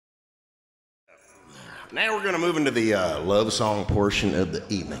Now we're going to move into the love song portion of the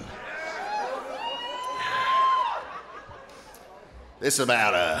evening. This is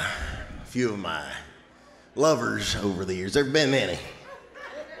about a few of my lovers over the years. There have been many.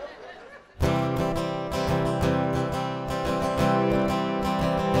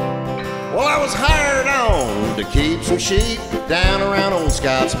 Well, I was hired on to keep some sheep down around old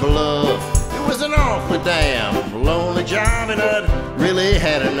Scott's Bluff. It was an awfully damn lonely job, and I'd really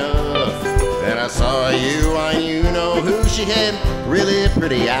had enough. And I saw you, you know who, she had really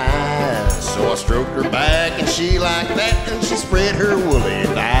pretty eyes. So I stroked her back and she liked that, and she spread her woolly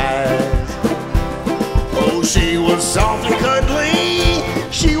thighs. Oh, she was soft and cuddly,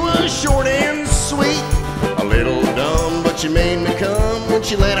 she was short and sweet. A little dumb, but she made me come when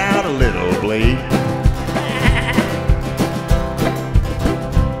she let out a little bleat.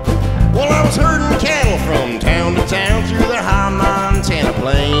 Well, I was herding cattle from town to town through the high Montana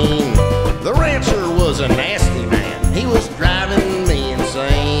plain. The rancher was a nasty man, he was driving me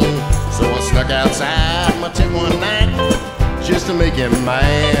insane. So I snuck outside my tent one night just to make him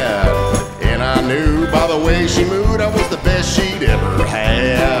mad. And I knew by the way she moved I was the best she'd ever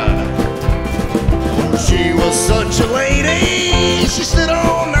had. She was such a lady, she stood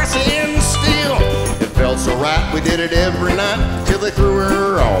all nice and still. It felt so right, we did it every night till they threw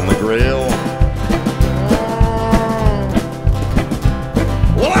her on the grill.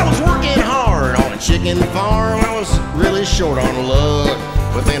 Well, I was working hard on a chicken farm, I was really short on luck.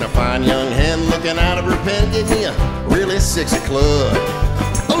 But then a fine young hen looking out of her pen gave me a really sexy cluck.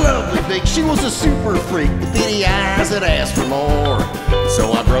 A lovely big, she was a super freak with beady eyes that asked for more.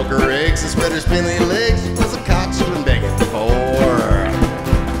 So I broke her eggs and spread her spindly legs with a cock she'd been begging for.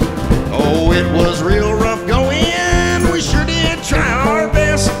 Oh, it was real rough going, we sure did try our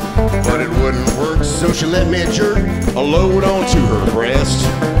best. But it wouldn't work, so she let me jerk a load onto her breast.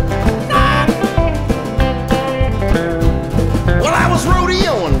 Well, I was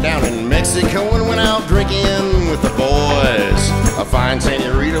rodeoing down in Mexico and went out drinking with the boys. A fine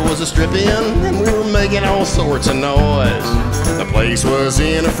senorita was a strip-in, and we were making all sorts of noise. The place was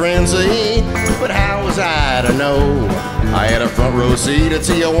in a frenzy, but how was I to know? I had a front row seat at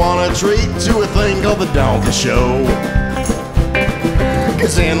Tijuana treat to a thing called the Donkey Show.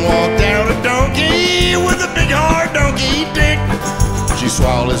 Cause in walked out a donkey with a big hard donkey dick. She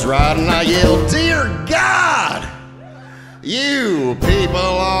swallowed his ride and I yelled, "Dear God, you people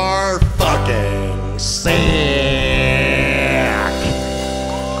are fucking sick."